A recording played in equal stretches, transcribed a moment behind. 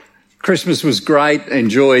Christmas was great.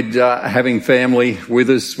 Enjoyed having family with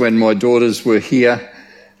us when my daughters were here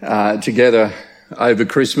together over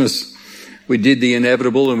Christmas. We did the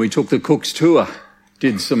inevitable and we took the Cook's tour.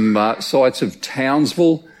 Did some sights of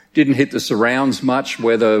Townsville. Didn't hit the surrounds much.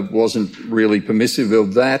 Weather wasn't really permissive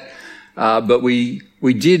of that. But we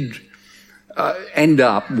did end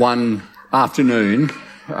up one afternoon,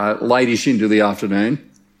 late-ish into the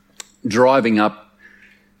afternoon, driving up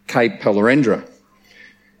Cape Pellerendra.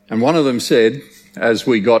 And one of them said, as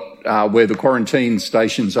we got where the quarantine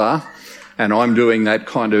stations are, and I'm doing that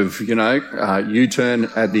kind of, U-turn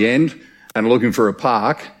at the end and looking for a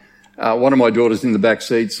park, one of my daughters in the back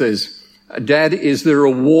seat says, "Dad, is there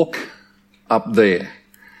a walk up there?"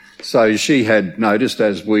 So she had noticed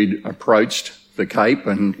as we'd approached the Cape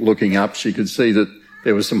and looking up, she could see that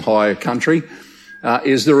there was some higher country.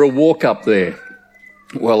 Is there a walk up there?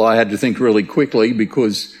 Well, I had to think really quickly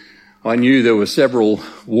because I knew there were several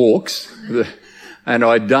walks, and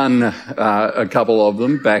I'd done a couple of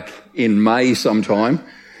them back in May sometime,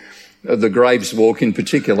 the Graves Walk in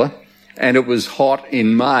particular, and it was hot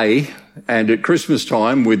in May, and at Christmas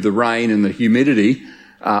time with the rain and the humidity,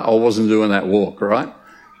 I wasn't doing that walk, right?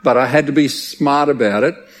 But I had to be smart about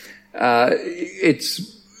it.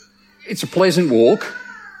 It's a pleasant walk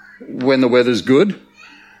when the weather's good,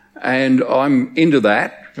 and I'm into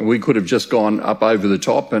that. We could have just gone up over the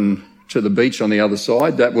top and to the beach on the other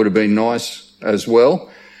side. That would have been nice as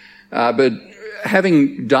well. But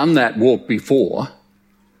having done that walk before,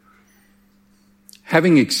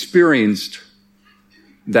 having experienced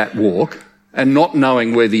that walk and not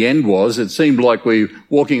knowing where the end was, it seemed like we were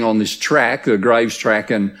walking on this track, the Graves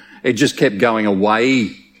track, and it just kept going away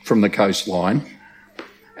from the coastline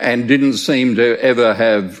and didn't seem to ever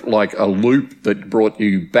have like a loop that brought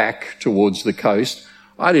you back towards the coast.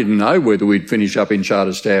 I didn't know whether we'd finish up in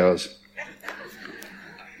Charters Towers.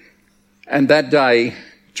 And that day,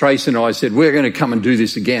 Trace and I said, we're going to come and do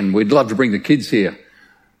this again. We'd love to bring the kids here,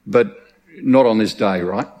 but not on this day,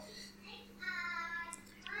 right?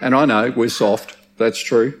 And I know we're soft. That's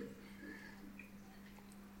true.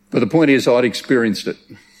 But the point is I'd experienced it.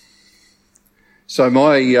 So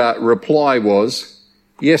my reply was,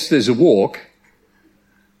 yes, there's a walk,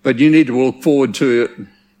 but you need to look forward to it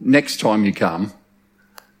next time you come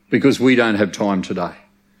because we don't have time today.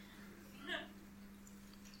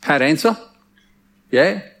 Pat answer?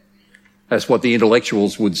 Yeah? That's what the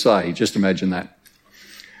intellectuals would say. Just imagine that.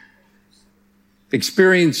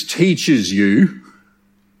 Experience teaches you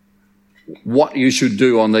what you should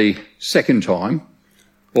do on the second time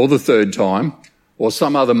or the third time or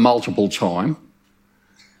some other multiple time,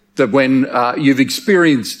 that when you've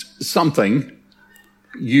experienced something,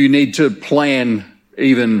 you need to plan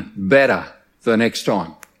even better the next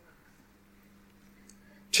time.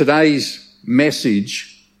 Today's message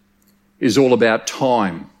is all about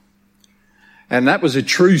time. And that was a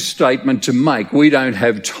true statement to make. We don't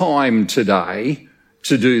have time today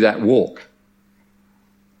to do that walk.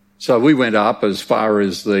 So we went up as far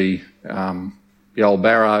as the old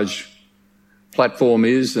barrage platform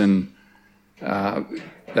is and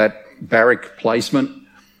that barrack placement,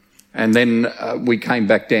 and then we came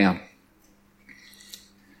back down.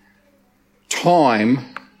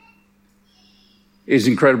 Time is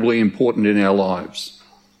incredibly important in our lives.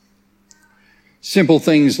 Simple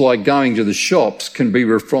things like going to the shops can be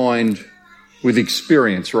refined with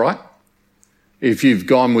experience, right? If you've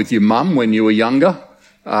gone with your mum when you were younger,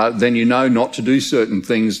 then you know not to do certain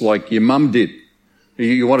things like your mum did.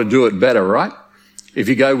 You want to do it better, right? If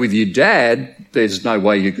you go with your dad, there's no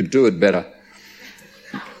way you could do it better.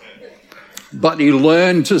 But you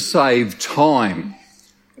learn to save time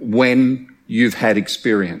when you've had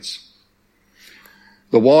experience.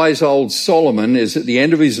 The wise old Solomon is at the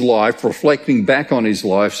end of his life reflecting back on his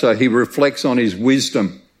life, so he reflects on his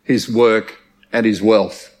wisdom, his work, and his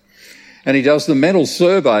wealth. And he does the mental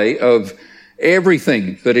survey of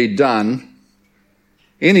everything that he'd done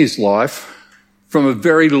in his life from a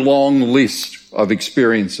very long list of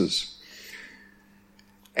experiences.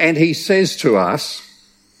 And he says to us,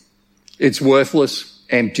 it's worthless,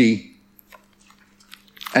 empty,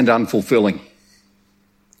 and unfulfilling.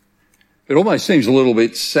 It almost seems a little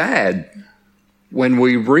bit sad when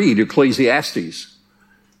we read Ecclesiastes.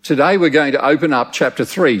 Today we're going to open up chapter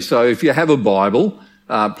 3. So if you have a Bible,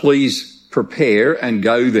 please prepare and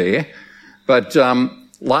go there. But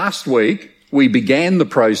last week we began the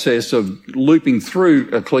process of looping through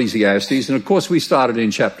Ecclesiastes, and of course we started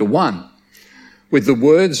in chapter 1 with the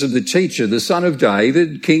words of the teacher, the son of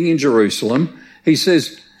David, king in Jerusalem. He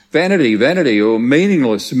says, vanity, vanity, or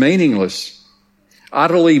meaningless, meaningless.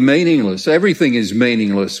 Utterly meaningless. Everything is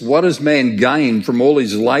meaningless. What does man gain from all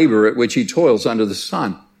his labour at which he toils under the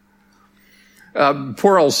sun?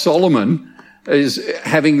 Poor old Solomon is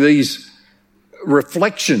having these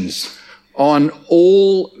reflections on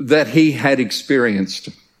all that he had experienced.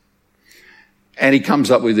 And he comes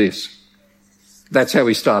up with this. That's how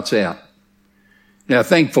he starts out. Now,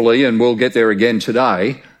 thankfully, and we'll get there again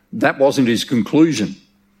today, that wasn't his conclusion.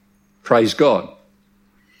 Praise God.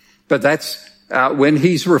 But that's when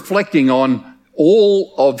he's reflecting on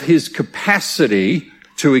all of his capacity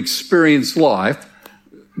to experience life,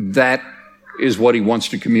 that is what he wants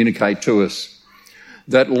to communicate to us.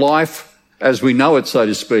 That life, as we know it, so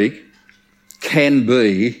to speak, can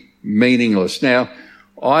be meaningless. Now,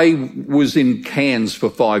 I was in Cairns for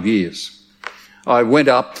 5 years. I went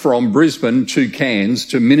up from Brisbane to Cairns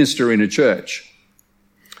to minister in a church.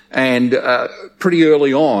 And pretty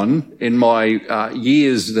early on in my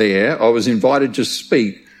years there, I was invited to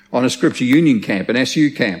speak on a Scripture Union camp, an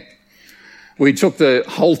SU camp. We took the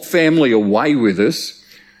whole family away with us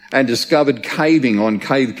and discovered caving on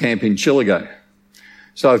Cave Camp in Chillagoe.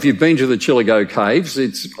 So if you've been to the Chillagoe Caves,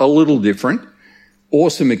 it's a little different.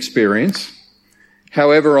 Awesome experience.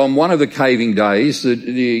 However, on one of the caving days,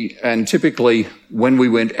 and typically when we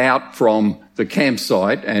went out from the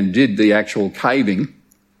campsite and did the actual caving,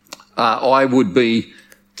 I would be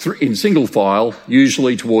in single file,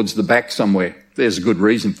 usually towards the back somewhere. There's a good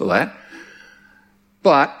reason for that.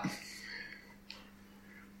 But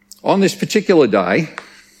on this particular day,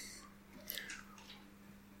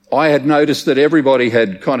 I had noticed that everybody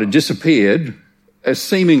had kind of disappeared,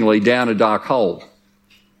 seemingly down a dark hole.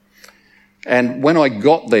 And when I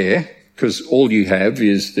got there, because all you have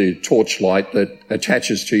is the torchlight that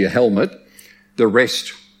attaches to your helmet, the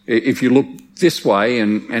rest, if you look this way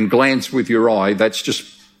and glance with your eye, that's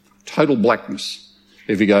just total blackness.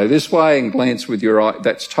 If you go this way and glance with your eye,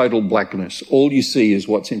 that's total blackness. All you see is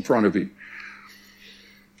what's in front of you.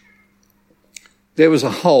 There was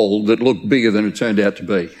a hole that looked bigger than it turned out to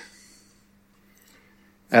be.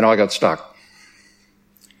 And I got stuck.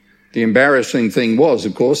 The embarrassing thing was,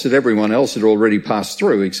 of course, that everyone else had already passed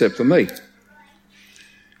through except for me.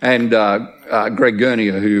 And Greg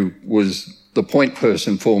Gurnier, who was the point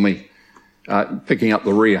person for me, picking up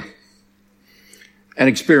the rear. An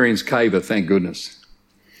experienced caver, thank goodness.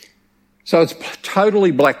 So it's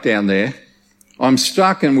totally black down there. I'm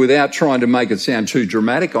stuck, and without trying to make it sound too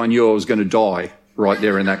dramatic, I knew I was going to die right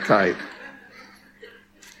there in that cave.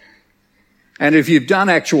 And if you've done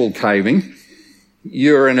actual caving,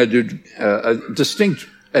 you're in a distinct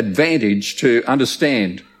advantage to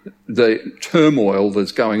understand the turmoil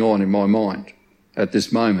that's going on in my mind at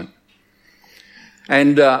this moment.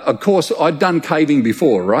 And, of course, I'd done caving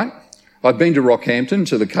before, right? I'd been to Rockhampton,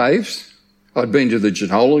 to the caves. I'd been to the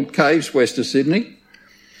Genola Caves, west of Sydney.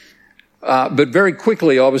 But very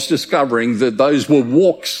quickly I was discovering that those were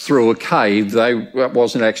walks through a cave. That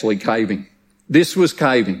wasn't actually caving. This was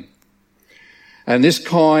caving. And this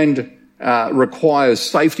kind requires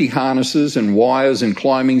safety harnesses and wires and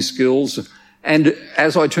climbing skills. And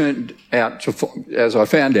as I found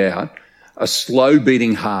out, a slow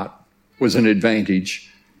beating heart was an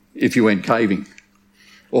advantage if you went caving,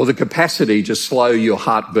 or the capacity to slow your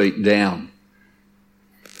heartbeat down.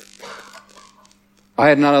 I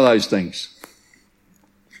had none of those things.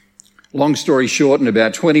 Long story short, and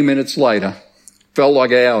about 20 minutes later, felt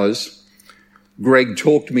like hours, Greg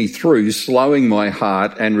talked me through slowing my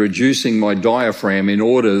heart and reducing my diaphragm in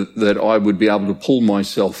order that I would be able to pull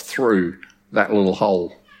myself through that little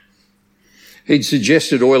hole. He'd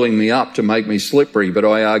suggested oiling me up to make me slippery, but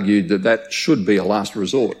I argued that that should be a last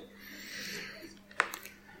resort.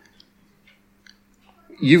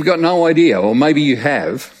 You've got no idea, or maybe you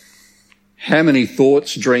have, how many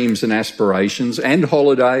thoughts, dreams and aspirations and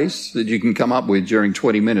holidays that you can come up with during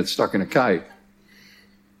 20 minutes stuck in a cave.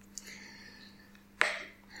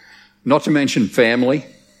 Not to mention family,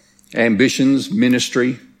 ambitions,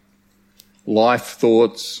 ministry, life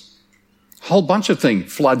thoughts. A whole bunch of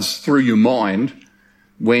things floods through your mind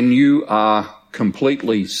when you are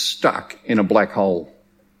completely stuck in a black hole.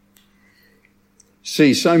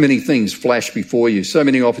 See, so many things flash before you, so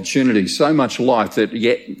many opportunities, so much life that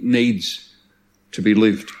yet needs to be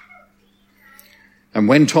lived. And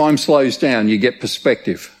when time slows down, you get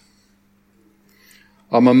perspective.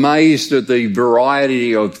 I'm amazed at the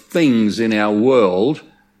variety of things in our world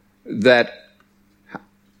that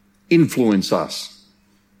influence us,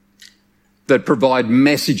 that provide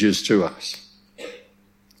messages to us,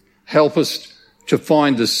 help us to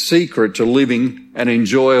find the secret to living an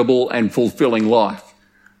enjoyable and fulfilling life.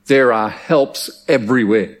 There are helps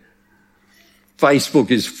everywhere. Facebook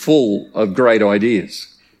is full of great ideas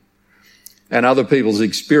and other people's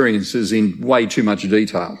experiences in way too much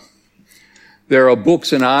detail. There are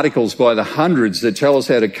books and articles by the hundreds that tell us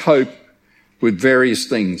how to cope with various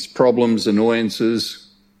things, problems, annoyances,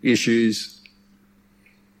 issues.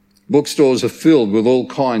 Bookstores are filled with all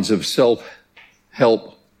kinds of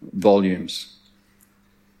self-help volumes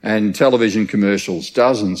and television commercials,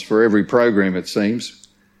 dozens for every program, it seems.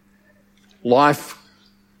 Life,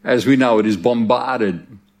 as we know it, is bombarded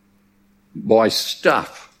by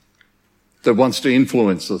stuff that wants to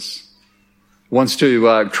influence us, wants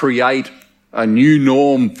to create a new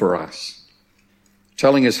norm for us,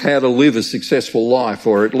 telling us how to live a successful life,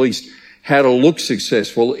 or at least how to look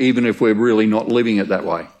successful, even if we're really not living it that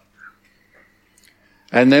way.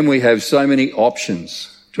 And then we have so many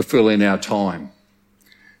options to fill in our time.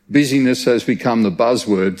 Busyness has become the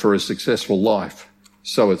buzzword for a successful life,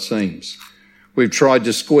 so it seems. We've tried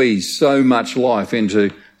to squeeze so much life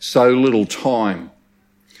into so little time.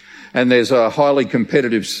 And there's a highly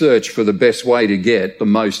competitive search for the best way to get the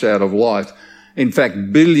most out of life. In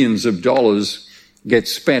fact, billions of dollars get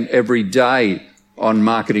spent every day on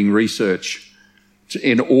marketing research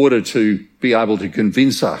in order to be able to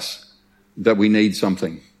convince us that we need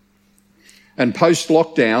something. And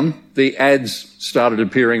post-lockdown, the ads started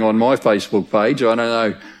appearing on my Facebook page. I don't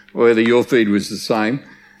know whether your feed was the same,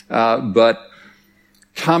 but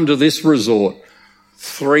come to this resort,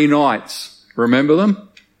 3 nights. Remember them?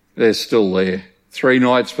 They're still there. 3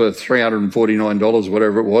 nights for $349,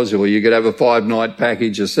 whatever it was, or you could have a 5-night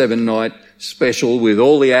package, a 7-night special with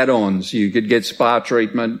all the add-ons. You could get spa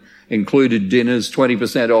treatment, included dinners,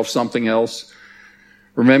 20% off something else.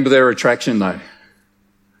 Remember their attraction though.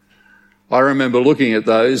 I remember looking at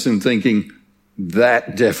those and thinking,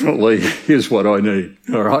 that definitely is what I need.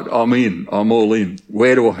 All right, I'm in. I'm all in.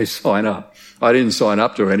 Where do I sign up? I didn't sign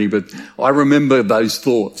up to any, but I remember those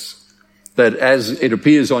thoughts that as it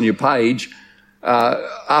appears on your page,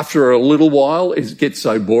 after a little while, it gets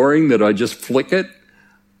so boring that I just flick it.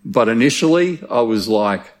 But initially, I was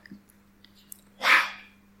like, wow,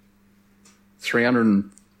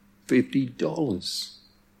 $350.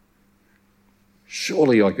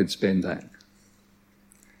 Surely I could spend that.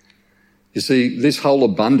 You see, this whole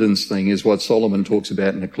abundance thing is what Solomon talks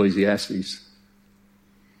about in Ecclesiastes.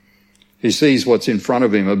 He sees what's in front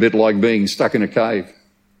of him, a bit like being stuck in a cave.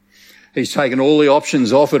 He's taken all the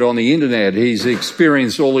options offered on the internet. He's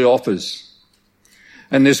experienced all the offers.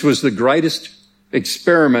 And this was the greatest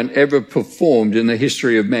experiment ever performed in the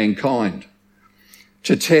history of mankind,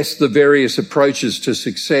 to test the various approaches to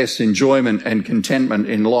success, enjoyment, and contentment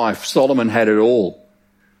in life. Solomon had it all.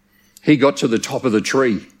 He got to the top of the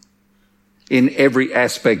tree in every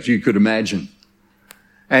aspect you could imagine.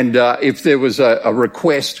 And if there was a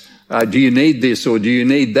request, do you need this or do you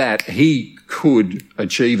need that, he could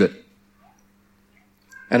achieve it.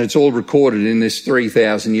 And it's all recorded in this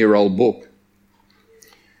 3,000-year-old book.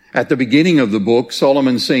 At the beginning of the book,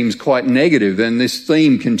 Solomon seems quite negative, and this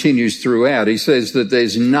theme continues throughout. He says that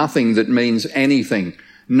there's nothing that means anything,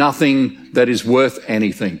 nothing that is worth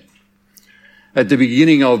anything. At the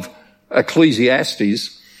beginning of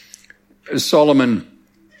Ecclesiastes, Solomon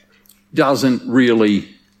doesn't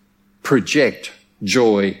really project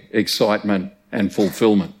joy, excitement, and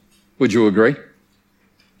fulfillment. Would you agree?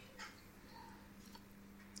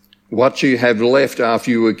 What you have left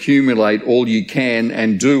after you accumulate all you can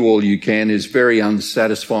and do all you can is very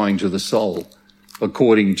unsatisfying to the soul,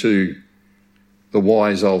 according to the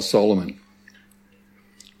wise old Solomon.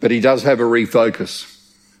 But he does have a refocus.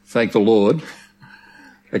 Thank the Lord.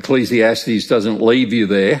 Ecclesiastes doesn't leave you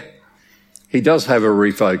there. He does have a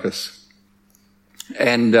refocus.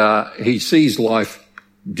 And he sees life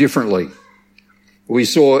differently. We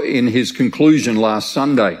saw in his conclusion last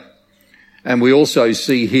Sunday. And we also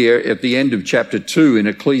see here at the end of chapter 2 in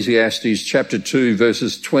Ecclesiastes chapter 2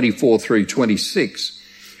 verses 24 through 26.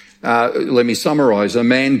 Let me summarize. A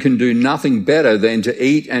man can do nothing better than to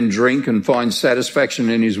eat and drink and find satisfaction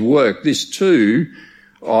in his work. This too,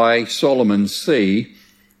 I, Solomon, see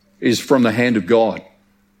is from the hand of God.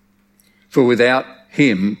 For without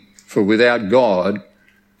God,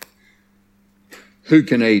 who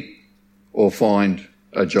can eat or find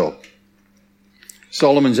a job?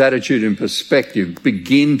 Solomon's attitude and perspective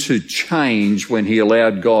begin to change when he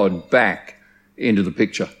allowed God back into the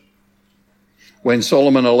picture. When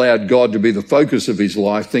Solomon allowed God to be the focus of his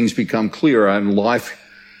life, things become clearer and life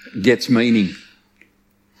gets meaning.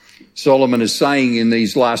 Solomon is saying in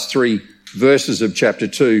these last 3 verses of chapter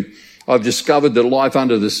 2, I've discovered that life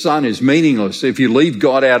under the sun is meaningless if you leave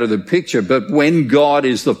God out of the picture. But when God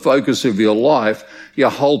is the focus of your life,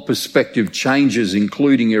 your whole perspective changes,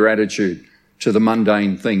 including your attitude to the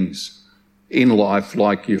mundane things in life,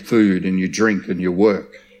 like your food and your drink and your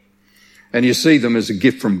work. And you see them as a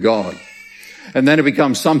gift from God. And then it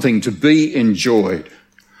becomes something to be enjoyed.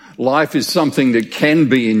 Life is something that can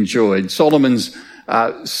be enjoyed. Solomon's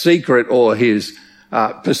secret, or his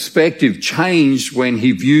perspective, changed when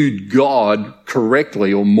he viewed God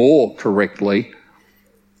correctly, or more correctly.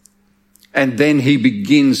 And then he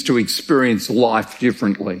begins to experience life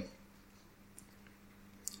differently.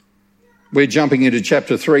 We're jumping into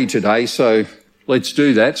chapter 3 today, so let's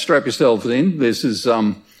do that. Strap yourselves in. This is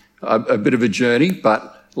a bit of a journey,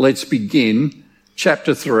 but let's begin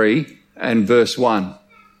chapter 3 and verse 1.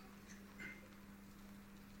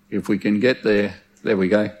 If we can get there. There we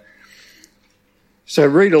go. So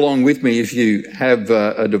read along with me if you have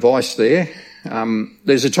a device there.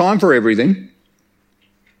 There's a time for everything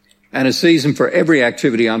and a season for every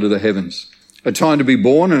activity under the heavens. A time to be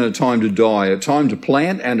born and a time to die, a time to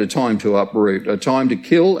plant and a time to uproot, a time to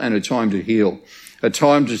kill and a time to heal, a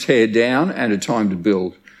time to tear down and a time to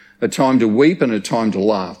build, a time to weep and a time to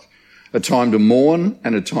laugh, a time to mourn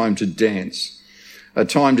and a time to dance, a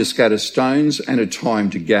time to scatter stones and a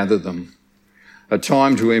time to gather them, a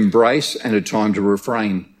time to embrace and a time to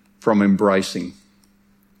refrain from embracing,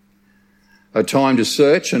 a time to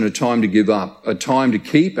search and a time to give up, a time to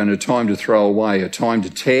keep and a time to throw away, a time to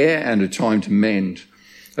tear and a time to mend,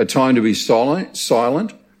 a time to be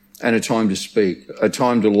silent and a time to speak, a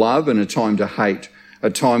time to love and a time to hate, a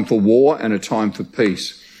time for war and a time for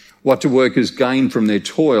peace. What do workers gain from their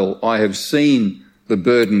toil? I have seen the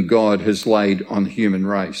burden God has laid on the human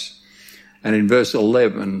race. And in verse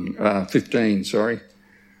 15,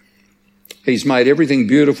 He's made everything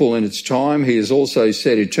beautiful in its time. He has also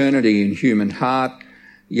set eternity in human heart,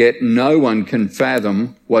 yet no one can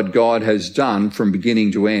fathom what God has done from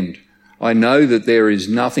beginning to end. I know that there is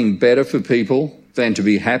nothing better for people than to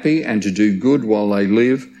be happy and to do good while they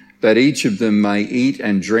live, that each of them may eat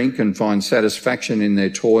and drink and find satisfaction in their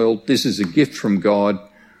toil. This is a gift from God.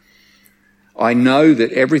 I know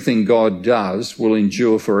that everything God does will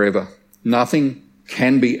endure forever. Nothing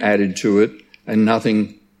can be added to it and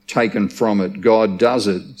nothing taken from it. God does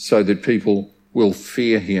it so that people will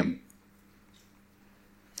fear him.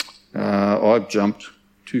 I've jumped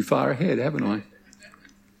too far ahead, haven't I?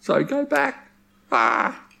 So go back.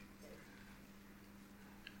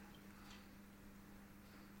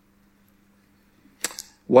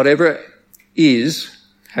 Whatever is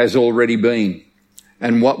has already been,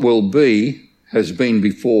 and what will be has been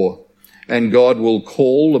before. And God will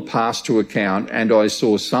call the past to account, and I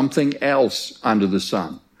saw something else under the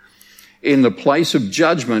sun. In the place of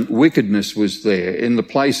judgment, wickedness was there. In the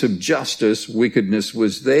place of justice, wickedness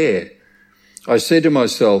was there. I said to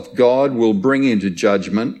myself, God will bring into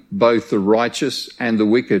judgment both the righteous and the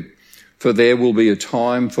wicked, for there will be a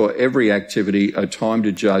time for every activity, a time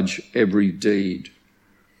to judge every deed.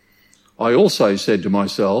 I also said to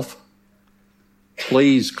myself,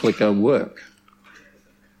 please click a work.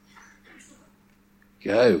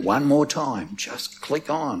 Go, one more time, just click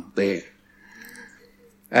on there.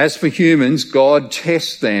 As for humans, God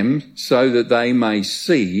tests them so that they may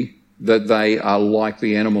see that they are like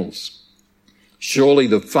the animals. Surely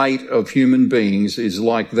the fate of human beings is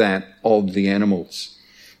like that of the animals.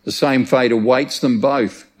 The same fate awaits them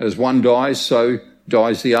both. As one dies, so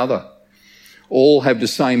dies the other. All have the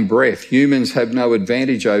same breath. Humans have no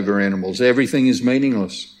advantage over animals. Everything is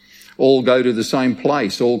meaningless. All go to the same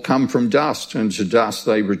place. All come from dust, and to dust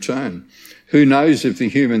they return. Who knows if the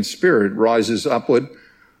human spirit rises upward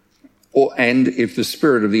and if the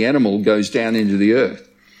spirit of the animal goes down into the earth?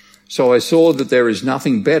 So I saw that there is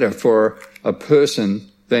nothing better for a person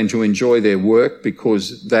than to enjoy their work,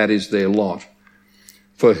 because that is their lot.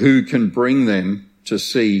 For who can bring them to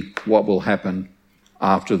see what will happen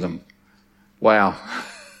after them? Wow.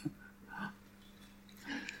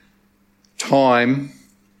 Time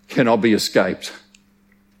cannot be escaped.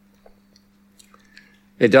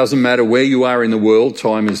 It doesn't matter where you are in the world,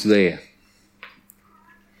 time is there.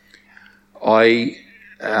 I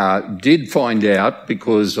did find out,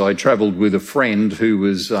 because I travelled with a friend who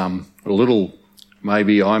was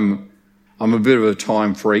maybe I'm a bit of a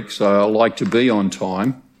time freak, so I like to be on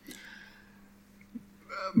time.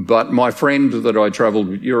 But my friend that I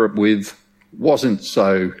travelled Europe with wasn't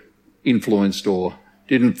so influenced or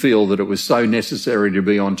didn't feel that it was so necessary to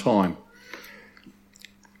be on time.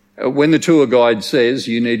 When the tour guide says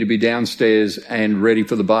you need to be downstairs and ready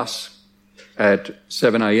for the bus at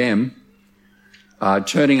 7 a.m,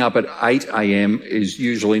 turning up at 8 a.m. is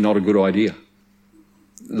usually not a good idea.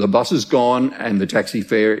 The bus is gone and the taxi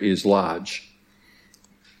fare is large.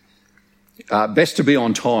 Best to be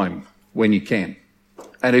on time when you can.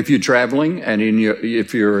 And if you're travelling and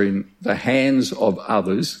if you're in the hands of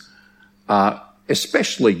others,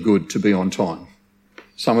 especially good to be on time.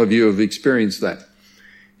 Some of you have experienced that.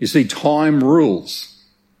 You see, time rules.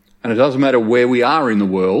 And it doesn't matter where we are in the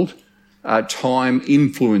world, time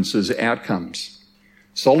influences outcomes.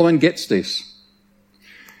 Solomon gets this.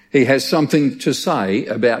 He has something to say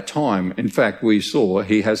about time. In fact, we saw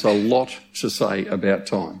he has a lot to say about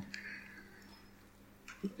time.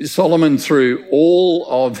 Solomon, through all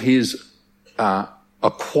of his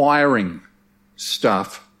acquiring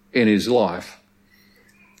stuff in his life,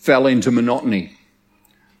 fell into monotony.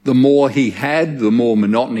 The more he had, the more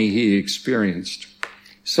monotony he experienced.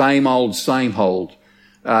 Same old, same old.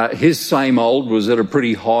 His same old was at a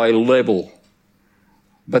pretty high level,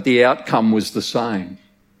 but the outcome was the same.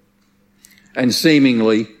 And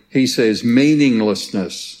seemingly, he says,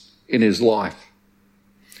 meaninglessness in his life.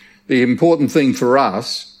 The important thing for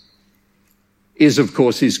us is, of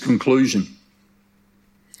course, his conclusion,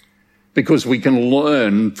 because we can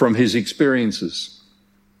learn from his experiences.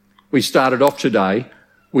 We started off today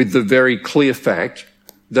with the very clear fact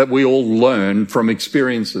that we all learn from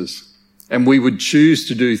experiences, and we would choose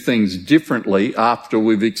to do things differently after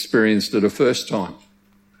we've experienced it a first time.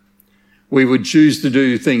 We would choose to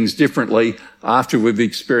do things differently after we've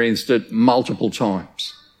experienced it multiple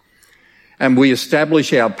times. And we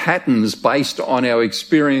establish our patterns based on our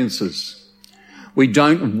experiences. We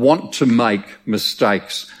don't want to make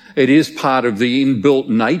mistakes. It is part of the inbuilt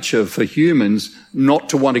nature for humans not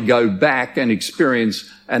to want to go back and experience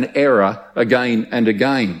an error again and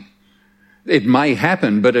again. It may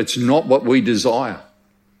happen, but it's not what we desire.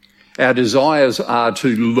 Our desires are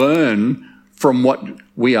to learn from what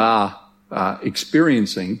we are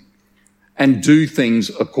experiencing and do things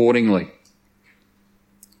accordingly.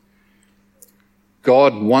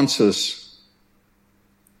 God wants us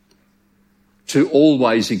to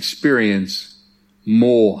always experience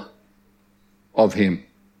more of him,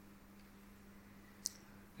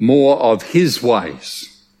 more of his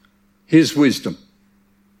ways, his wisdom.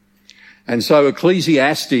 And so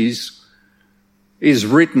Ecclesiastes is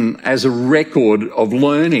written as a record of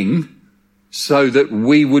learning so that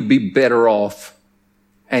we would be better off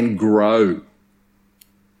and grow.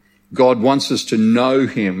 God wants us to know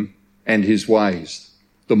him and his ways.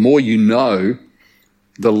 The more you know,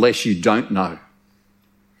 the less you don't know.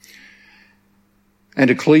 And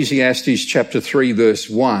Ecclesiastes chapter 3 verse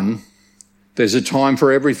 1, there's a time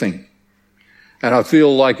for everything. And I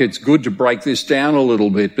feel like it's good to break this down a little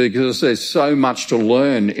bit because there's so much to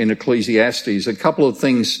learn in Ecclesiastes. A couple of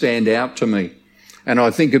things stand out to me. And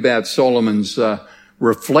I think about Solomon's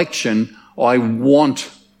reflection. I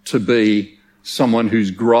want to be someone who's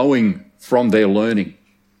growing from their learning.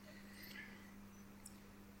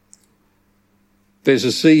 There's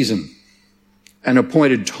a season, an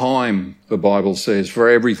appointed time, the Bible says, for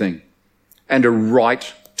everything, and a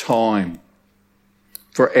right time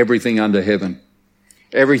for everything under heaven.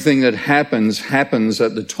 Everything that happens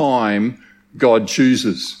at the time God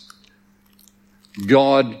chooses.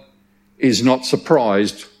 God is not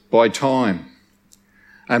surprised by time.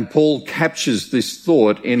 And Paul captures this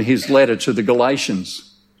thought in his letter to the Galatians.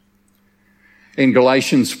 In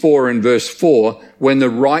Galatians 4 and verse 4, when the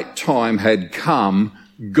right time had come,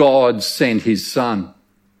 God sent his Son.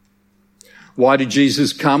 Why did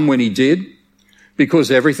Jesus come when he did?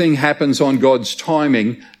 Because everything happens on God's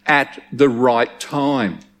timing at the right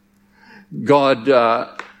time. God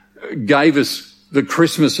gave us the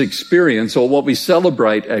Christmas experience, or what we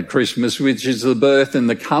celebrate at Christmas, which is the birth and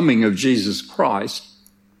the coming of Jesus Christ.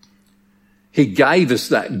 He gave us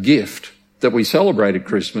that gift that we celebrate at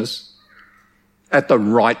Christmas at the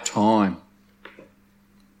right time.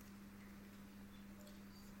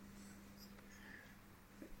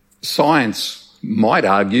 Science might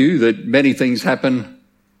argue that many things happen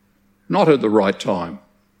not at the right time.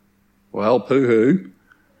 Well, pooh-hoo.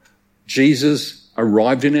 Jesus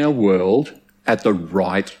arrived in our world at the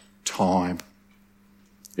right time.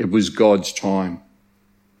 It was God's time.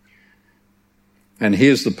 And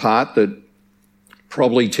here's the part that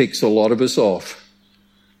probably ticks a lot of us off.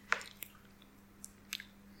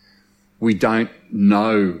 We don't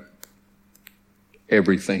know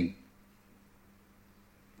everything.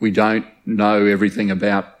 We don't know everything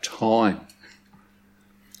about time.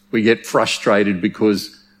 We get frustrated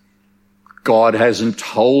because God hasn't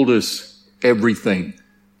told us everything.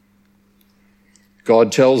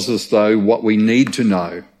 God tells us, though, what we need to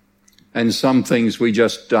know, and some things we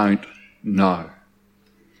just don't know.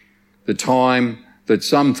 The time that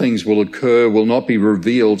some things will occur will not be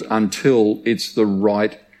revealed until it's the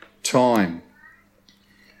right time.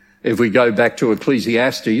 If we go back to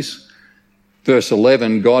Ecclesiastes, Verse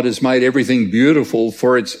 11, God has made everything beautiful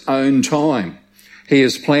for its own time. He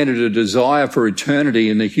has planted a desire for eternity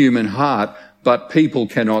in the human heart, but people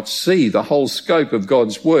cannot see the whole scope of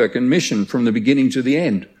God's work and mission from the beginning to the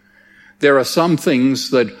end. There are some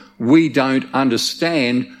things that we don't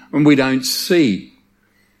understand and we don't see.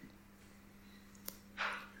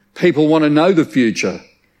 People want to know the future.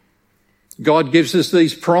 God gives us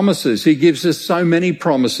these promises. He gives us so many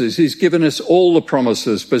promises. He's given us all the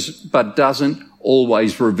promises, but doesn't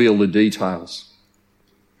always reveal the details.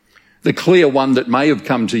 The clear one that may have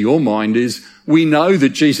come to your mind is we know that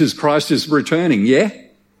Jesus Christ is returning, yeah?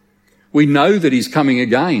 We know that he's coming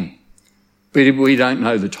again, but we don't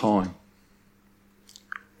know the time.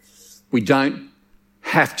 We don't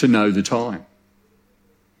have to know the time.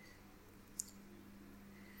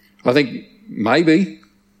 I think maybe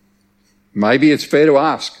it's fair to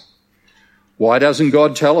ask, why doesn't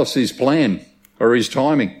God tell us his plan or his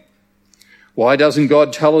timing? Why doesn't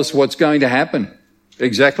God tell us what's going to happen,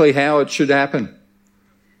 exactly how it should happen?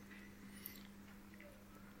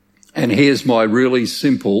 And here's my really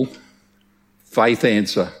simple faith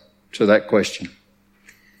answer to that question.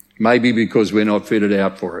 Maybe because we're not fitted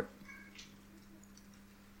out for it.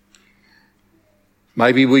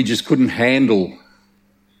 Maybe we just couldn't handle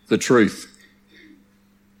the truth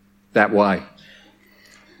that way.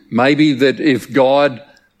 Maybe that if God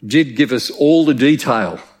did give us all the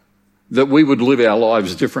detail, that we would live our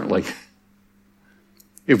lives differently.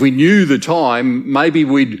 If we knew the time, maybe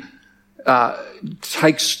we'd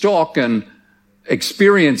take stock and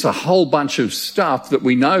experience a whole bunch of stuff that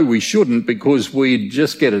we know we shouldn't because we'd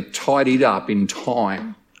just get it tidied up in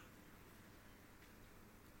time.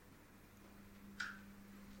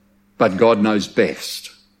 But God knows best,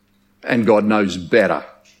 and God knows better,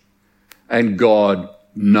 and God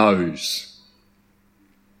knows.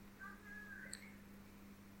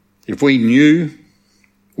 If we knew,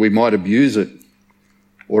 we might abuse it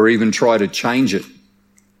or even try to change it.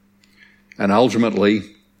 And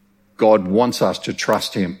ultimately, God wants us to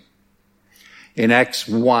trust him. In Acts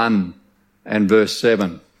 1 and verse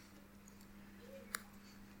 7,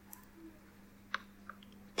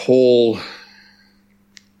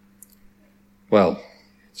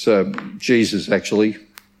 Jesus actually,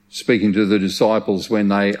 speaking to the disciples when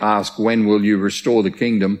they ask, when will you restore the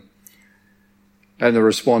kingdom? And the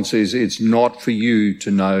response is, it's not for you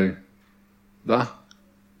to know the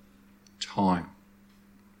time.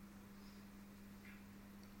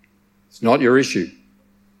 It's not your issue.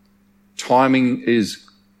 Timing is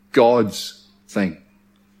God's thing.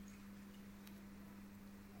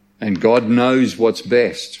 And God knows what's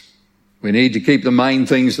best. We need to keep the main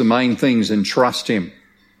things and trust him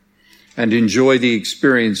and enjoy the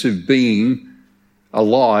experience of being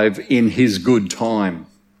alive in his good time.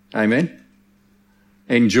 Amen?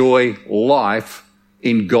 Enjoy life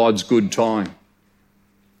in God's good time.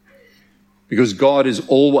 Because God is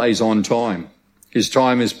always on time. His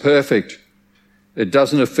time is perfect. It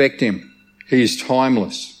doesn't affect him. He is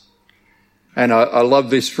timeless. And I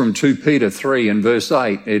love this from 2 Peter 3 and verse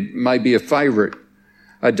 8. It may be a favourite.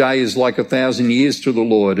 A day is like 1,000 years to the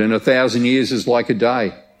Lord, and 1,000 years is like a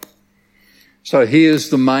day. So here's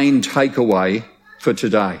the main takeaway for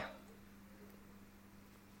today.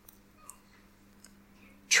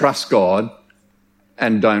 Trust God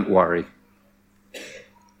and don't worry.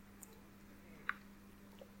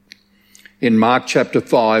 In Mark chapter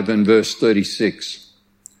 5 and verse 36,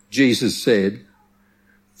 Jesus said,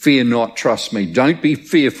 "Fear not, trust me. Don't be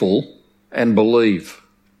fearful and believe."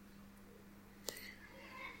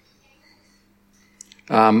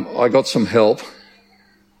 I got some help.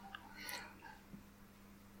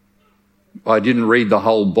 I didn't read the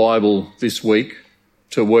whole Bible this week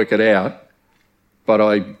to work it out, but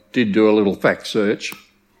I did do a little fact search.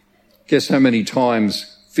 Guess how many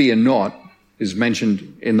times fear not is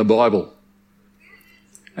mentioned in the Bible?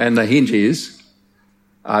 And the hint is,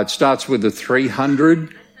 it starts with a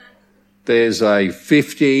 300, there's a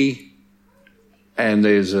 50, and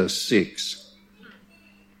there's a 6.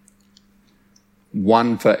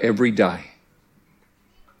 One for every day.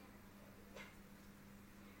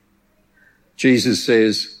 Jesus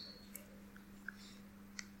says,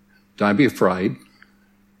 don't be afraid.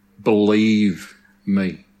 Believe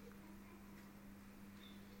me.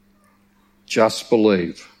 Just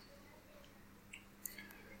believe.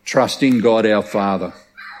 Trust in God our Father.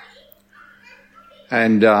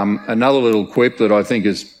 And another little quip that I think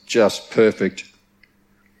is just perfect.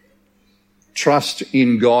 Trust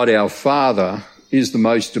in God our Father is the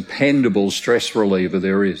most dependable stress reliever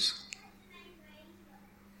there is.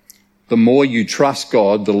 The more you trust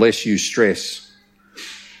God, the less you stress.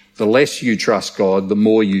 The less you trust God, the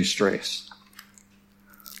more you stress.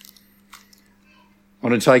 I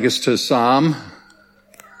want to take us to Psalm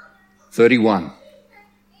 31.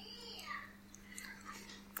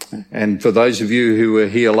 And for those of you who were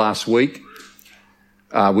here last week,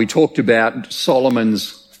 we talked about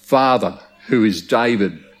Solomon's father, who is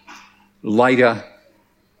David, later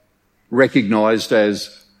recognised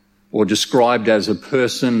as or described as a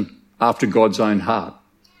person after God's own heart.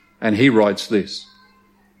 And he writes this.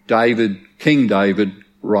 King David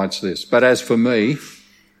writes this. But as for me,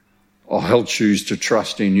 I'll choose to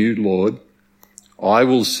trust in you, Lord. I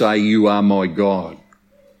will say you are my God.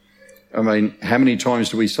 I mean, how many times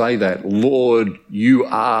do we say that? Lord, you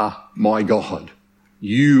are my God.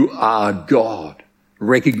 You are God.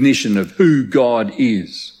 Recognition of who God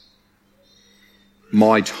is.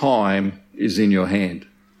 My time is in your hand.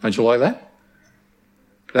 Don't you like that?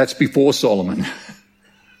 That's before Solomon.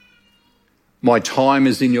 My time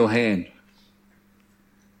is in your hand.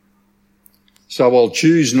 So I'll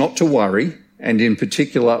choose not to worry, and in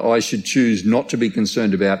particular, I should choose not to be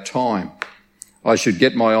concerned about time. I should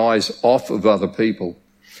get my eyes off of other people.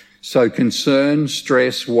 So concern,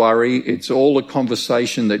 stress, worry, it's all a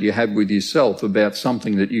conversation that you have with yourself about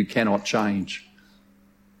something that you cannot change.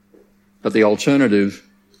 But the alternative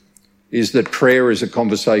is that prayer is a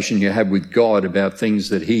conversation you have with God about things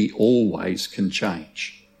that he always can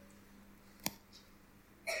change.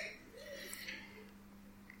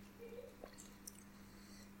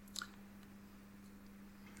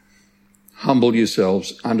 Humble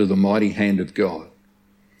yourselves under the mighty hand of God,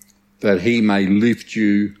 that he may lift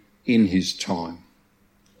you in his time.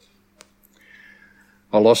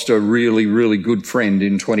 I lost a really, really good friend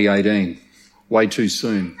in 2018, way too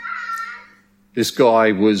soon. This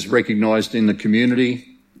guy was recognised in the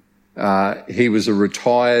community. He was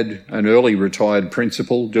an early retired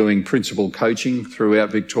principal doing principal coaching throughout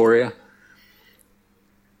Victoria.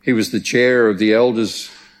 He was the chair of the elders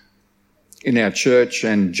in our church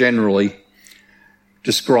and generally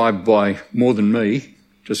described by more than me,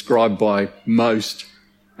 described by most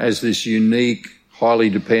as this unique, highly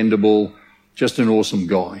dependable, just an awesome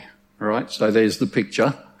guy. All right, so there's the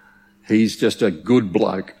picture. He's just a good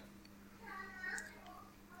bloke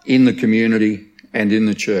in the community and in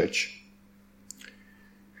the church.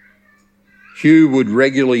 Hugh would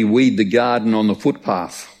regularly weed the garden on the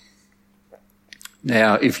footpath.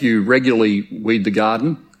 Now, if you regularly weed the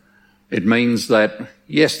garden, it means that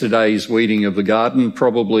yesterday's weeding of the garden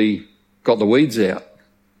probably got the weeds out.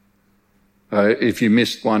 If you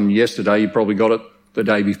missed one yesterday, you probably got it the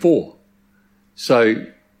day before. So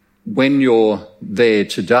when you're there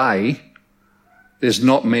today, there's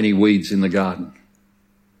not many weeds in the garden.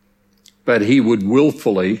 But he would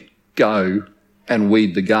willfully go and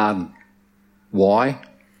weed the garden. Why?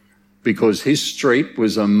 Because his street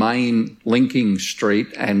was a main linking street,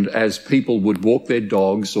 and as people would walk their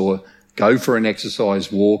dogs or go for an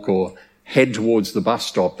exercise walk or head towards the bus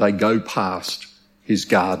stop, they go past his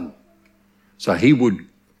garden. So he would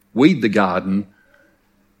weed the garden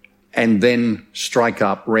and then strike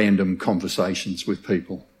up random conversations with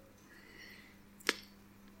people.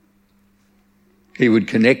 He would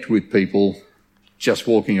connect with people just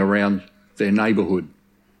walking around their neighbourhood.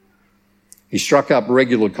 He struck up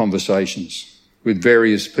regular conversations with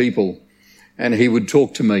various people, and he would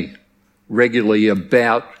talk to me regularly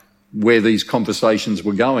about where these conversations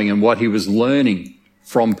were going and what he was learning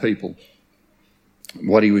from people,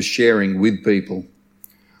 what he was sharing with people.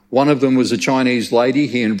 One of them was a Chinese lady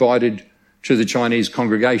he invited to the Chinese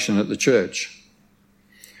congregation at the church.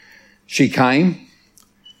 She came,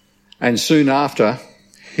 and soon after,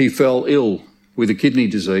 he fell ill with a kidney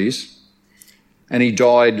disease, and he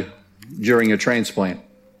died during a transplant.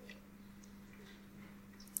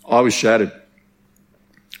 I was shattered.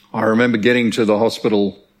 I remember getting to the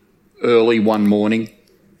hospital early one morning,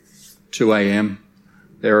 2 a.m,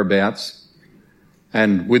 thereabouts,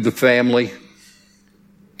 and with the family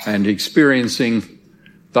and experiencing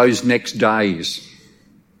those next days.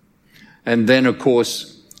 And then, of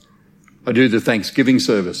course, I do the Thanksgiving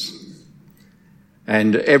service.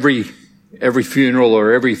 And every funeral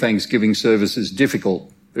or every Thanksgiving service is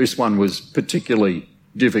difficult. This one was particularly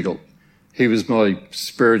difficult. He was my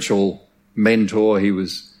spiritual mentor. He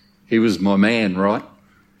was my man, right?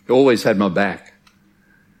 He always had my back.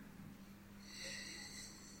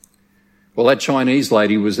 Well, that Chinese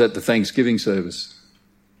lady was at the Thanksgiving service.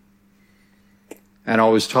 And I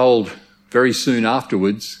was told very soon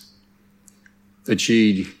afterwards that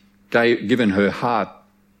she'd given her heart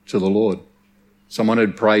to the Lord. Someone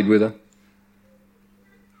had prayed with her.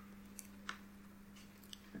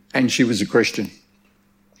 And she was a Christian.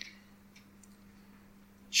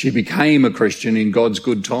 She became a Christian in God's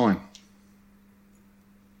good time.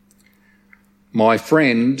 My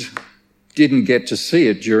friend didn't get to see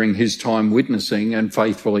it during his time witnessing and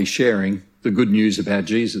faithfully sharing the good news about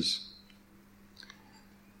Jesus.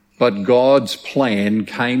 But God's plan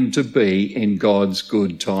came to be in God's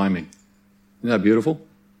good timing. Isn't that beautiful?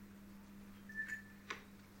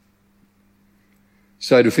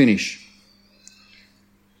 So to finish,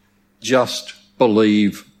 just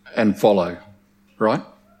believe and follow, right?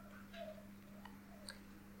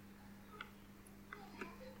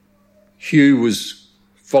 Hugh was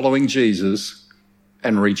following Jesus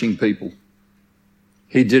and reaching people.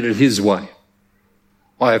 He did it his way.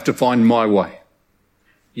 I have to find my way.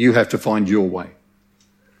 You have to find your way.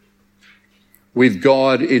 With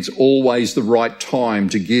God, it's always the right time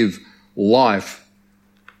to give life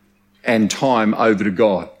and time over to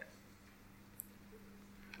God.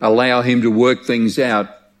 Allow him to work things out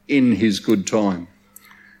in his good time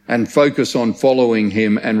and focus on following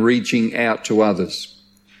him and reaching out to others.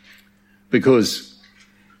 Because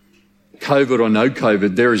COVID or no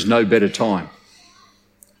COVID, there is no better time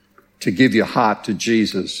to give your heart to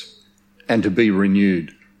Jesus and to be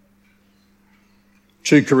renewed.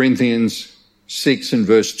 2 Corinthians 6 and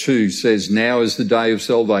verse 2 says, now is the day of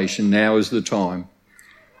salvation, now is the time.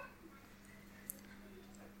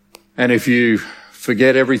 And if you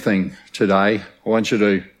forget everything today, I want you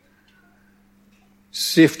to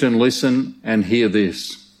sift and listen and hear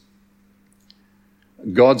this.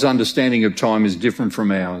 God's understanding of time is different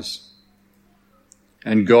from ours.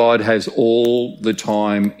 And God has all the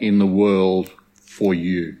time in the world for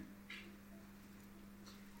you.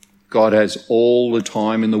 God has all the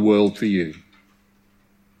time in the world for you.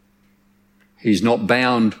 He's not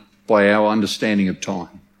bound by our understanding of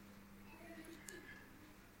time.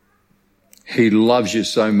 He loves you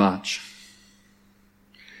so much.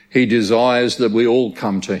 He desires that we all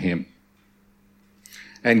come to him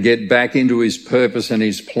and get back into his purpose and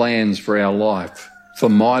his plans for our life, for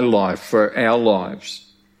my life, for our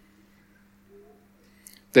lives.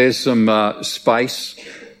 There's some space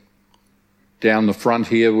down the front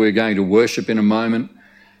here. We're going to worship in a moment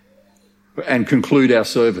and conclude our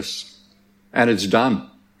service. And it's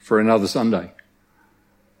done for another Sunday.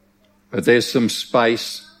 But there's some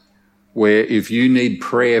space where if you need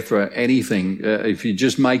prayer for anything, if you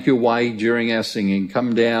just make your way during our singing,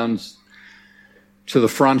 come down to the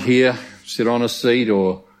front here, sit on a seat,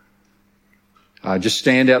 or just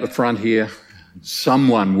stand out the front here.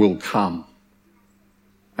 Someone will come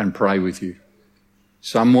and pray with you.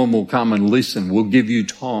 Someone will come and listen. We'll give you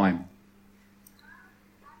time.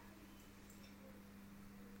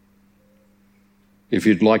 If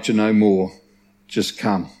you'd like to know more, just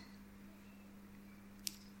come.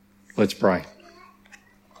 Let's pray.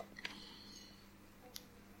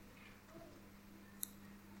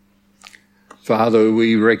 Father,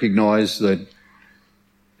 we recognise that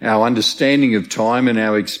our understanding of time and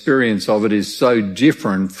our experience of it is so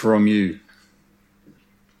different from you.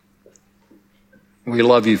 We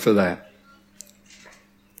love you for that.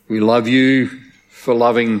 We love you for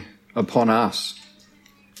loving upon us.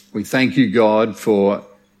 We thank you, God, for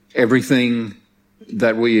everything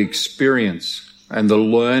that we experience and the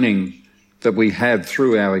learning that we have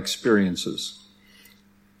through our experiences.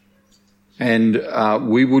 And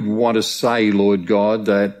we would want to say, Lord God,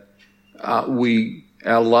 that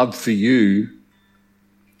our love for you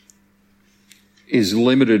is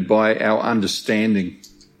limited by our understanding.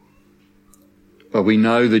 But we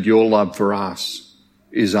know that your love for us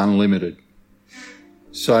is unlimited.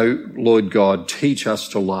 So, Lord God, teach us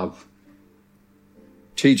to love.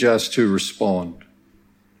 Teach us to respond.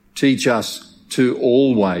 Teach us to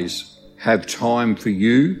always have time for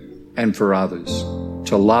you and for others,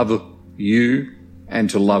 to love you and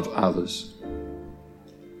to love others.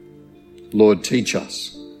 Lord, teach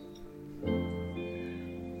us.